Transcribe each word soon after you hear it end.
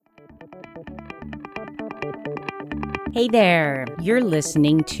Hey there, you're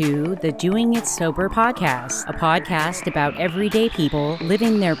listening to the Doing It Sober podcast, a podcast about everyday people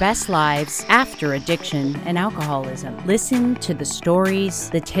living their best lives after addiction and alcoholism. Listen to the stories,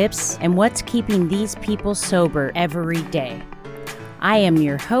 the tips, and what's keeping these people sober every day. I am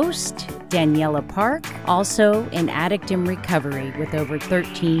your host, Daniela Park, also an addict in recovery with over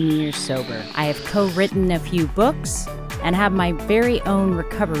 13 years sober. I have co-written a few books and have my very own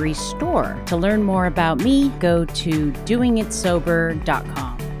recovery store. To learn more about me, go to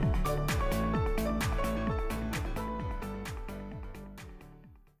doingitsober.com.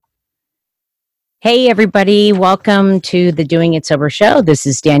 Hey everybody, welcome to the Doing It Sober show. This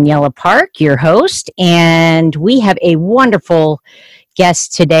is Daniela Park, your host, and we have a wonderful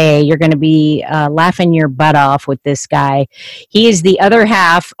guest today. You're going to be laughing your butt off with this guy. He is the other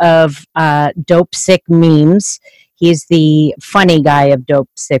half of Dope Sick Memes. He's the funny guy of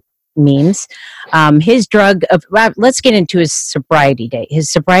Dope Sick Memes. His drug of, let's get into his sobriety date.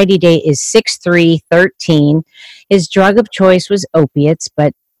 His sobriety date is 6/3/13. His drug of choice was opiates,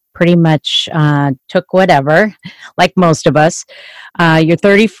 but pretty much took whatever, like most of us. You're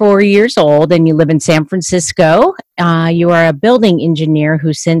 34 years old and you live in San Francisco. You are a building engineer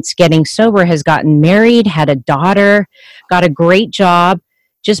who, since getting sober, has gotten married, had a daughter, got a great job,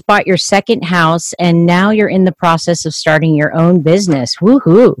 just bought your second house, and now you're in the process of starting your own business.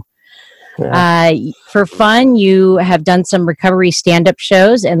 Woohoo! Yeah. For fun, you have done some recovery stand-up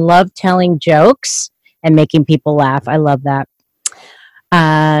shows and love telling jokes and making people laugh. I love that.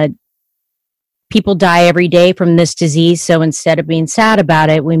 People die every day from this disease, so instead of being sad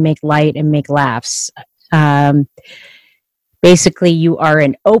about it, we make light and make laughs. Basically, you are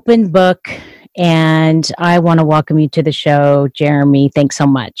an open book, and I want to welcome you to the show, Jeremy. Thanks so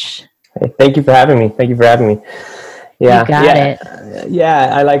much. Hey, thank you for having me. Yeah, you got it.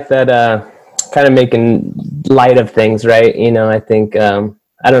 Yeah, I like that kind of making light of things, right? You know, I think, I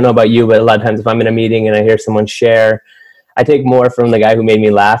don't know about you, but a lot of times if I'm in a meeting and I hear someone share, I take more from the guy who made me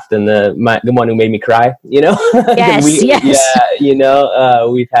laugh than the one who made me cry, you know? Yes. Yeah, you know,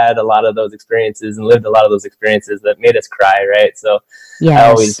 we've had a lot of those experiences and lived a lot of those experiences that made us cry, right? So yes. I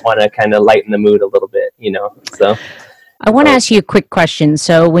always want to kind of lighten the mood a little bit, you know? So I want to ask you a quick question.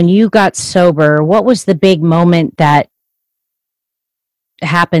 So when you got sober, what was the big moment that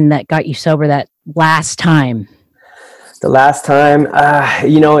happened that got you sober that last time? The last time,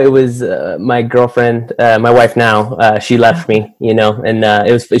 you know, it was my girlfriend, my wife now. She left me, you know, and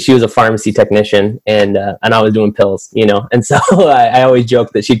she was a pharmacy technician, and I was doing pills, you know, and so I always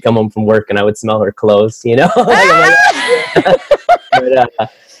joked that she'd come home from work and I would smell her clothes, you know. But,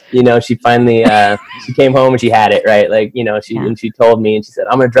 you know, she finally she came home and she had it, right? Like, you know, and she told me, and she said,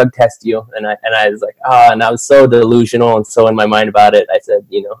 "I'm gonna drug test you," and I was like, and I was so delusional and so in my mind about it. I said,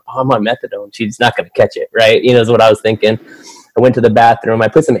 you know, I'm on methadone. She's not gonna catch it, right? You know, is what I was thinking. I went to the bathroom. I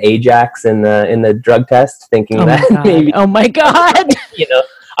put some Ajax in the drug test, thinking that maybe. Oh my God! You know,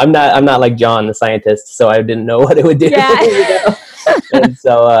 I'm not like John, the scientist, so I didn't know what it would do. Yeah. You know? And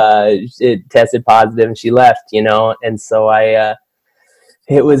so it tested positive, and she left. You know, and so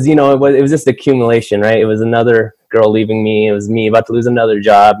it was, you know, it was just accumulation, right? It was another girl leaving me. It was me about to lose another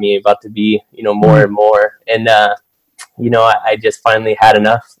job, me about to be, you know, more and more. And, you know, I just finally had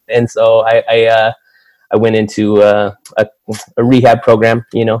enough. And so I went into a rehab program,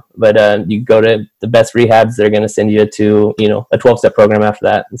 you know, but you go to the best rehabs, they're going to send you to, you know, a 12-step program after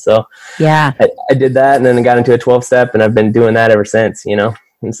that. And so yeah, I did that, and then I got into a 12-step, and I've been doing that ever since, you know.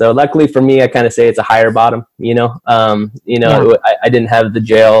 And so luckily for me, I kind of say it's a higher bottom, you know. Yeah. I didn't have the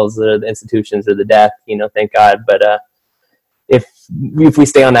jails or the institutions or the death, you know, thank God. But if we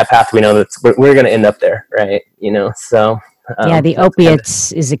stay on that path, we know that we're going to end up there, right? You know, so. Yeah, the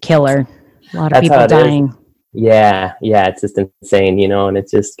opiates is a killer. A lot of people dying. Yeah, it's just insane, you know, and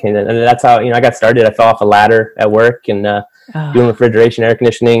it's just kind of, and that's how, you know, I got started. I fell off a ladder at work and doing refrigeration, air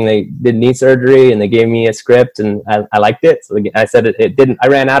conditioning. They did knee surgery and they gave me a script, and I liked it. So I said it didn't, I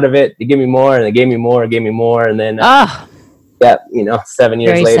ran out of it. They gave me more, and they gave me more, and then, yeah, you know, 7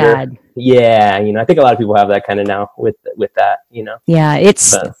 years very later. Sad. Yeah, you know, I think a lot of people have that kind of now with that, you know. Yeah,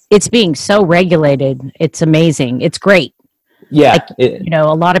 it's being so regulated. It's amazing. It's great. Yeah. Like, you know,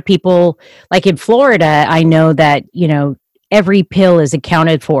 a lot of people, like in Florida, I know that, you know, every pill is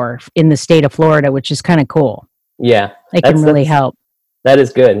accounted for in the state of Florida, which is kind of cool. Yeah. It can really help. That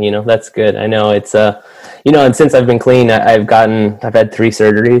is good. You know, that's good. I know it's, you know, and since I've been clean, I've had 3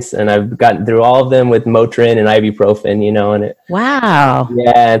 surgeries, and I've gotten through all of them with Motrin and ibuprofen, you know, and it. Wow.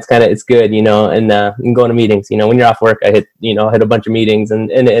 Yeah, it's good, you know, and I'm going to meetings, you know, when you're off work, I hit a bunch of meetings,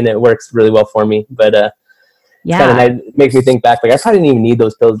 and it works really well for me. But, yeah, it makes me think back, like I probably didn't even need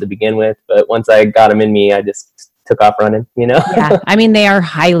those pills to begin with, but once I got them in me, I just took off running, Yeah. I mean, they are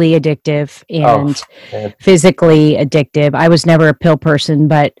highly addictive and man. physically addictive. I was never a pill person,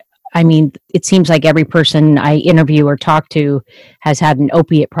 but I mean, it seems like every person I interview or talk to has had an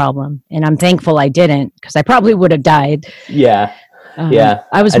opiate problem. And I'm thankful I didn't, because I probably would have died. Yeah.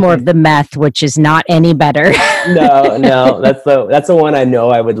 I was more of the meth, which is not any better. No, that's the one I know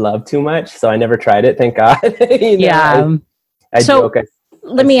I would love too much. So I never tried it. Thank God. Yeah. I joke.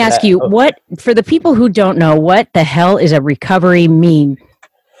 Let me ask you, what, for the people who don't know, what the hell is a recovery meme?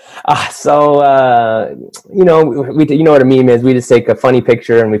 You know what a meme is. We just take a funny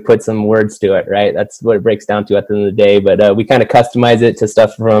picture and we put some words to it, right? That's what it breaks down to at the end of the day. But we kind of customize it to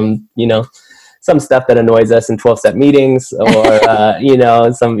stuff from, some stuff that annoys us in 12-step meetings, or we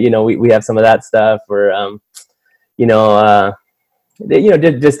have some of that stuff, or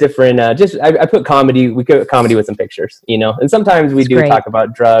just different. I put comedy. We put comedy with some pictures, and sometimes we talk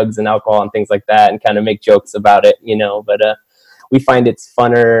about drugs and alcohol and things like that, and kind of make jokes about it, But we find it's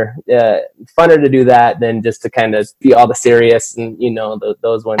funner to do that than just to kind of be all the serious and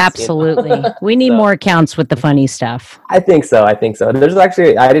those ones. Absolutely, we need more accounts with the funny stuff. I think so. There's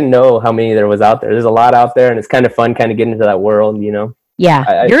actually, I didn't know how many there was out there. There's a lot out there, and it's kind of fun, kind of getting into that world.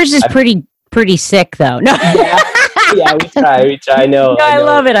 Yeah, yours is pretty sick though. No. Yeah, we try. I know. No, I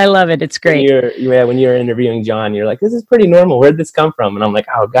love it. It's great. When you're interviewing John, you're like, this is pretty normal. Where'd this come from? And I'm like,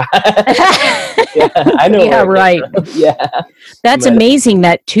 oh God. Yeah, I know. Yeah, right. Yeah. That's amazing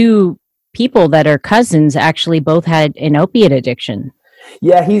that two people that are cousins actually both had an opiate addiction.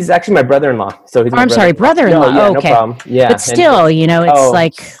 Yeah, he's actually my brother-in-law. So he's. Sorry, brother-in-law. No, okay. No problem. Yeah, but still, it's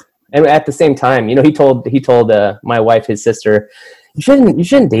like. And at the same time, he told my wife, his sister, you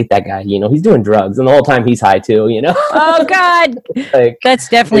shouldn't date that guy. He's doing drugs, and the whole time he's high too. Oh God, that's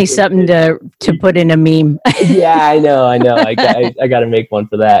definitely something to put in a meme. Yeah, I know. I got to make one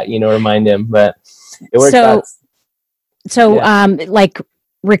for that. Remind him, but it works out. So, like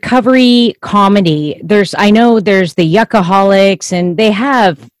recovery comedy. I know there's the Yuckaholics, and they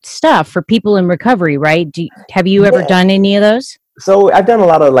have stuff for people in recovery, right? Have you ever done any of those? So I've done a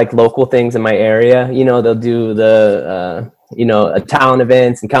lot of like local things in my area. They'll do the town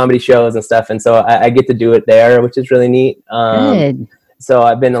events and comedy shows and stuff, and so I get to do it there, which is really neat. Good. So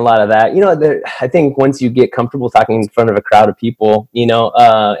I've been a lot of that. I think once you get comfortable talking in front of a crowd of people,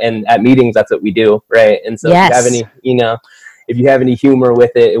 and at meetings, that's what we do, right? And so if you have any humor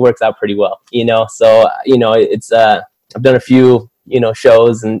with it, it works out pretty well. So it's I've done a few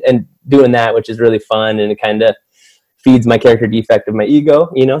shows and doing that, which is really fun, and it kind of feeds my character defect of my ego,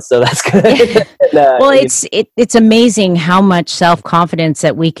 so that's good. Well, it's amazing how much self-confidence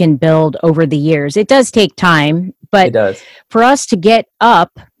that we can build over the years. It does take time, but it does. For us to get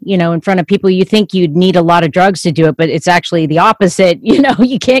up, in front of people, you think you'd need a lot of drugs to do it, but it's actually the opposite. You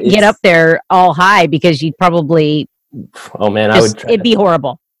can't get up there all high because you'd probably, it'd be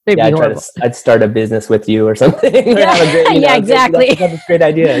horrible. I'd start a business with you or something. Yeah, exactly. That's a great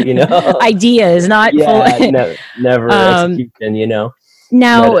idea, Idea is not full. Never execution,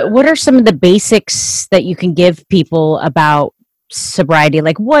 Now, what are some of the basics that you can give people about sobriety?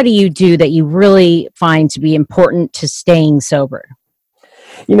 Like, what do you do that you really find to be important to staying sober?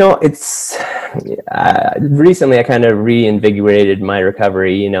 It's recently I kind of reinvigorated my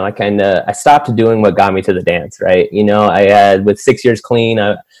recovery. I stopped doing what got me to the dance, right? I had, with 6 years clean,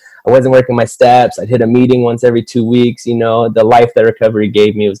 I wasn't working my steps. I'd hit a meeting once every 2 weeks. The life that recovery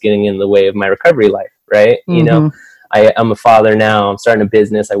gave me was getting in the way of my recovery life, right? Mm-hmm. I'm a father now. I'm starting a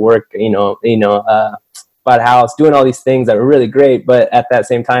business. I work, bought a house, doing all these things that were really great, but at that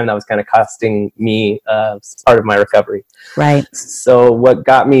same time, that was kind of costing me part of my recovery. Right. So what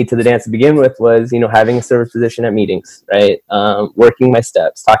got me to the dance to begin with was, having a service position at meetings, right? Working my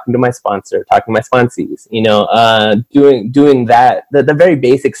steps, talking to my sponsor, talking to my sponsees, doing that, the very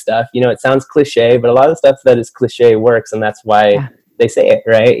basic stuff. It sounds cliche, but a lot of the stuff that is cliche works, and that's why they say it,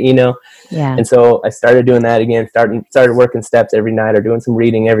 right? Yeah. And so I started doing that again, started working steps every night, or doing some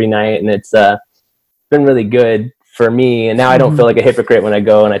reading every night, and it's been really good for me. And now I don't feel like a hypocrite when I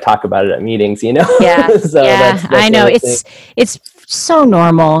go and I talk about it at meetings, Yeah. So that's I know it's so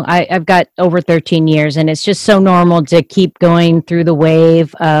normal. I've got over 13 years, and it's just so normal to keep going through the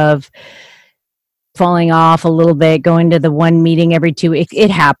wave of falling off a little bit, going to the one meeting every 2 weeks.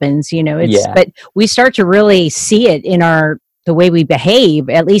 It happens, but we start to really see it in the way we behave.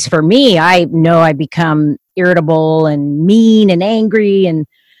 At least for me, I know I become irritable and mean and angry, and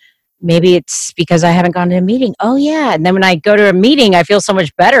maybe it's because I haven't gone to a meeting. Oh yeah. And then when I go to a meeting, I feel so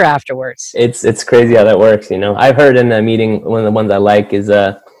much better afterwards. It's crazy how that works. I've heard in a meeting, one of the ones I like is,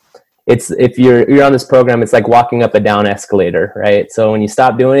 it's, if you're on this program, it's like walking up a down escalator, right? So when you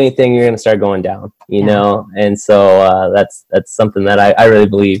stop doing anything, you're going to start going down, you know? And so that's something that I really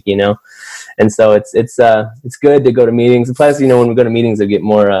believe, you know? And so it's good to go to meetings. And plus, you know, when we go to meetings, we get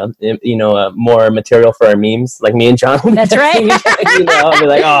more, more material for our memes, like me and John. That's right. You know, I'll be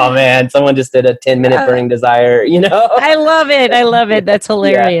like, oh man, someone just did a 10-minute burning desire, you know? I love it. That's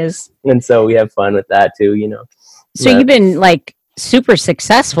hilarious. Yeah. And so we have fun with that too, you know? So you've been like super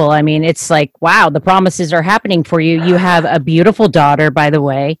successful. I mean, it's like, wow, the promises are happening for you. You have a beautiful daughter, by the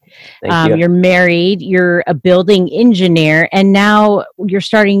way. Thank you. You're married, you're a building engineer, and now you're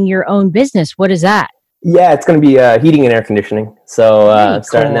starting your own business. What is that? Yeah, it's going to be heating and air conditioning. So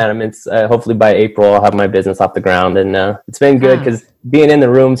starting cool. that, hopefully by April, I'll have my business off the ground. And it's been good because being in the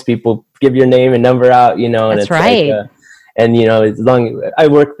rooms, people give your name and number out, you know, and That's it's right. like, and you know, as long I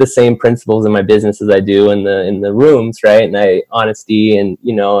work the same principles in my business as I do in the rooms, right? And honesty, and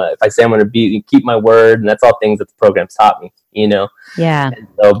you know, if I say I'm going to keep my word, and that's all things that the program's taught me, you know. Yeah. And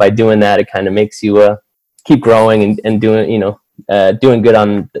so by doing that, it kind of makes you keep growing and doing, you know, doing good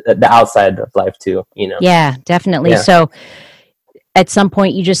on the outside of life too, you know. Yeah, definitely. Yeah. So at some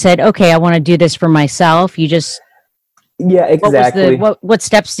point, you just said, "Okay, I want to do this for myself." You just exactly. What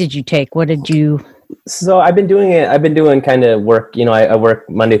steps did you take? What did you? So I've been doing kind of work, you know, I work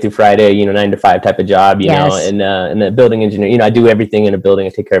Monday through Friday, you know, 9 to 5 type of job, you know, and the building engineer, you know, I do everything in a building. I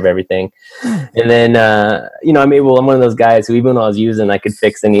take care of everything. And then, you know, I'm one of those guys who, even when I was using, I could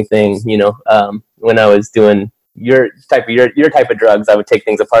fix anything, you know. When I was doing your type of drugs, I would take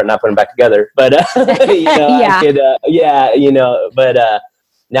things apart and not put them back together. But, you know, I could, you know, but,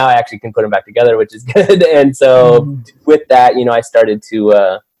 now I actually can put them back together, which is good. And so with that, you know, I started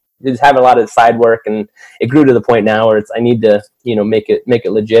to, just have a lot of side work, and it grew to the point now where I need to, you know, make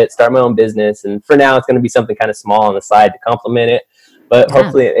it legit, start my own business. And for now, it's going to be something kind of small on the side to complement it, but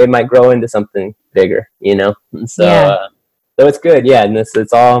hopefully it might grow into something bigger, you know? And so, so it's good. Yeah. And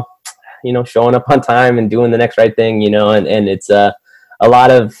it's all, you know, showing up on time and doing the next right thing, you know, and it's, a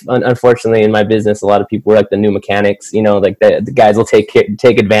lot of, unfortunately in my business, a lot of people are like the new mechanics, you know, like the guys will take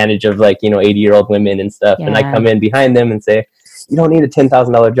advantage of, like, you know, 80-year-old women and stuff. And I come in behind them and say, you don't need a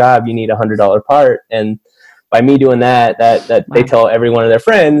 $10,000 job. You need a $100 part. And by me doing that they tell every one of their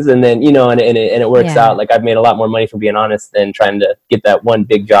friends, and then, you know, and it works out. Like, I've made a lot more money from being honest than trying to get that one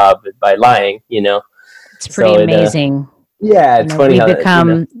big job by lying, you know. It's pretty amazing. It's funny how we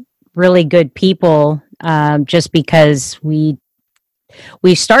become really good people just because we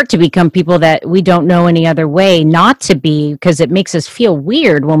start to become people that we don't know any other way not to be, because it makes us feel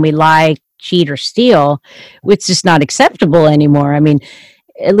weird when we lie, cheat, or steal. It's just not acceptable anymore. I mean,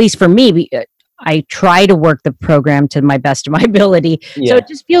 at least for me, I try to work the program to my best of my ability. So it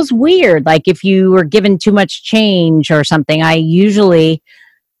just feels weird. Like, if you were given too much change or something, I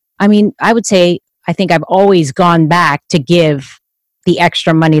would say, I think I've always gone back to give the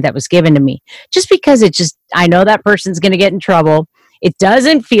extra money that was given to me, just because I know that person's going to get in trouble. It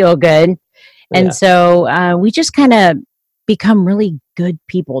doesn't feel good. And so we just kind of become really good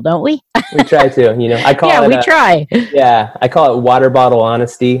people, don't we? We try to, you know. I call it. We try. Yeah, I call it water bottle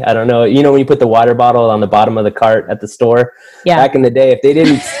honesty. I don't know. You know, when you put the water bottle on the bottom of the cart at the store, back in the day, if they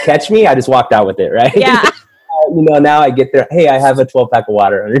didn't catch me, I just walked out with it, right? Yeah. You know, now I get there. Hey, I have a 12-pack of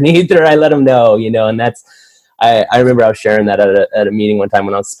water underneath, or I let them know, you know. And that's, I remember I was sharing that at a meeting one time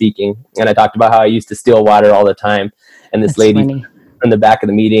when I was speaking, and I talked about how I used to steal water all the time. And this lady from the back of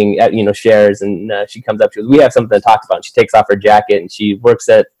the meeting, you know, shares, and she comes up, she goes, "We have something to talk about." And she takes off her jacket, and she works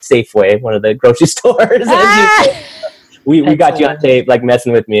at Safeway, one of the grocery stores. We got you on tape, like,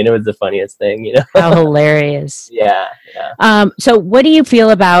 messing with me, and it was the funniest thing, you know. How hilarious. Yeah. So what do you feel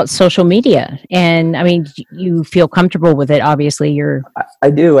about social media? And I mean, you feel comfortable with it, obviously. I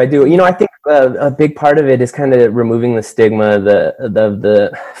do. You know, I think a big part of it is kind of removing the stigma.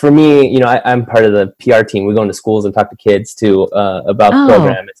 For me, you know, I'm part of the PR team. We go into schools and talk to kids too about the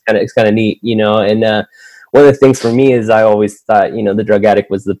program. It's kind of neat, you know. And one of the things for me is, I always thought, you know, the drug addict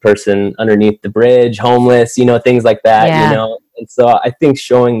was the person underneath the bridge, homeless, you know, things like that, you know. And so I think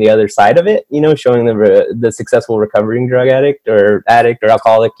showing the other side of it, you know, showing the successful recovering drug addict or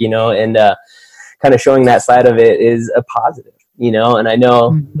alcoholic, you know, and kind of showing that side of it is a positive, you know. And I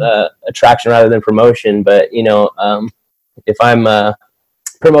know attraction rather than promotion, but, you know, if I'm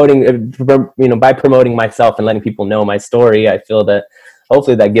promoting, you know, by promoting myself and letting people know my story, I feel that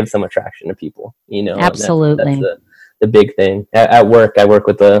hopefully that gives some attraction to people, you know. Absolutely. That's the big thing. At work, I work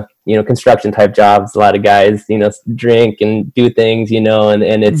with you know, construction type jobs. A lot of guys, you know, drink and do things, you know,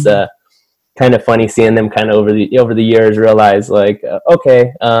 and it's kind kind of funny seeing them kind of over the years realize like,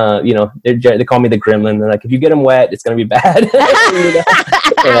 okay, you know, they call me the gremlin. They're like, if you get him wet, it's gonna be bad. You know?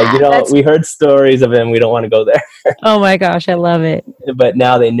 Like, you know, we heard stories of him. We don't want to go there. Oh my gosh, I love it. But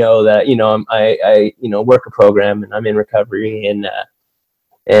now they know that, you know, I you know, work a program and I'm in recovery,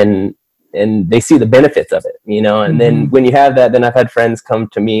 and they see the benefits of it, you know. And then when you have that, then I've had friends come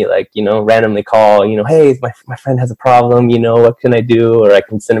to me, like, you know, randomly call, you know, hey, my friend has a problem, you know, what can I do? Or I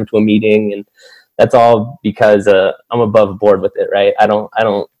can send him to a meeting. And that's all because I'm above board with it, right?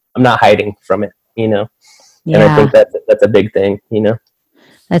 I'm not hiding from it, you know. Yeah. And I think that's a big thing, you know.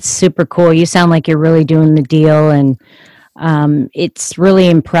 That's super cool. You sound like you're really doing the deal, and it's really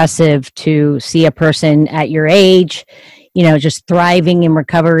impressive to see a person at your age, you know, just thriving in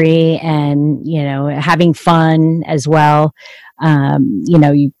recovery and, you know, having fun as well. You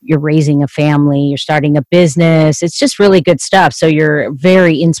know, you're raising a family, you're starting a business. It's just really good stuff. So you're a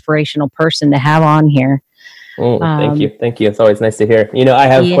very inspirational person to have on here. Thank you. It's always nice to hear. You know,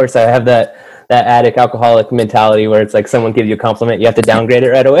 of course, I have that addict alcoholic mentality where it's like someone gives you a compliment, you have to downgrade it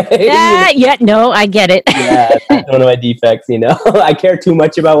right away. Yeah, no, I get it. Yeah, that's one of my defects, you know. I care too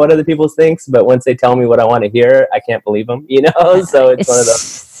much about what other people think, but once they tell me what I want to hear, I can't believe them, you know. So it's one of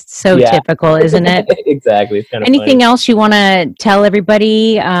those. So typical, isn't it? Exactly. It's kind of Anything funny. else you want to tell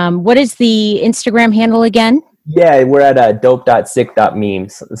everybody? What is the Instagram handle again? Yeah, we're at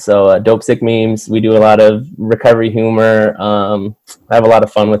dope.sick.memes. So dope sick memes. We do a lot of recovery humor. I have a lot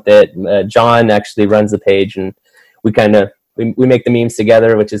of fun with it. John actually runs the page, and we kind of we make the memes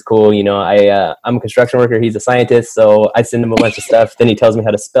together, which is cool. You know, I'm a construction worker. He's a scientist, so I send him a bunch of stuff. Then he tells me how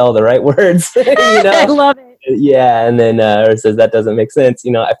to spell the right words. You know? I love it. Yeah, and then or says that doesn't make sense.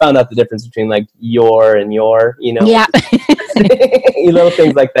 You know, I found out the difference between like your and your. You know, yeah, little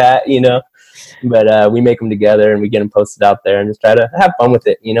things like that. You know. But we make them together and we get them posted out there and just try to have fun with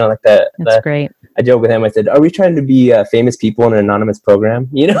it, you know, like that. That's great. I joke with him. I said, "Are we trying to be famous people in an anonymous program?"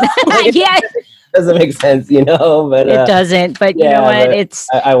 You know, like, yeah, doesn't make sense, you know. But it doesn't. But you know what? It's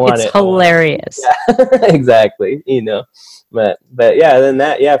hilarious. Yeah, exactly. You know, but yeah. Then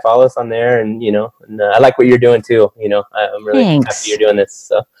that, follow us on there, and you know, and I like what you're doing too. You know, I'm really happy you're doing this.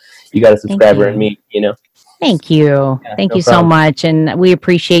 So you got a subscriber in me, you know. Thank you. Yeah, Thank you so much. And we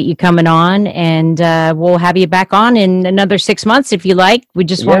appreciate you coming on, and we'll have you back on in another 6 months if you like. We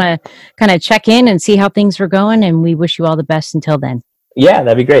just want to kind of check in and see how things were going, and we wish you all the best until then. Yeah,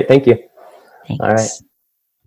 that'd be great. Thank you. Thanks. All right.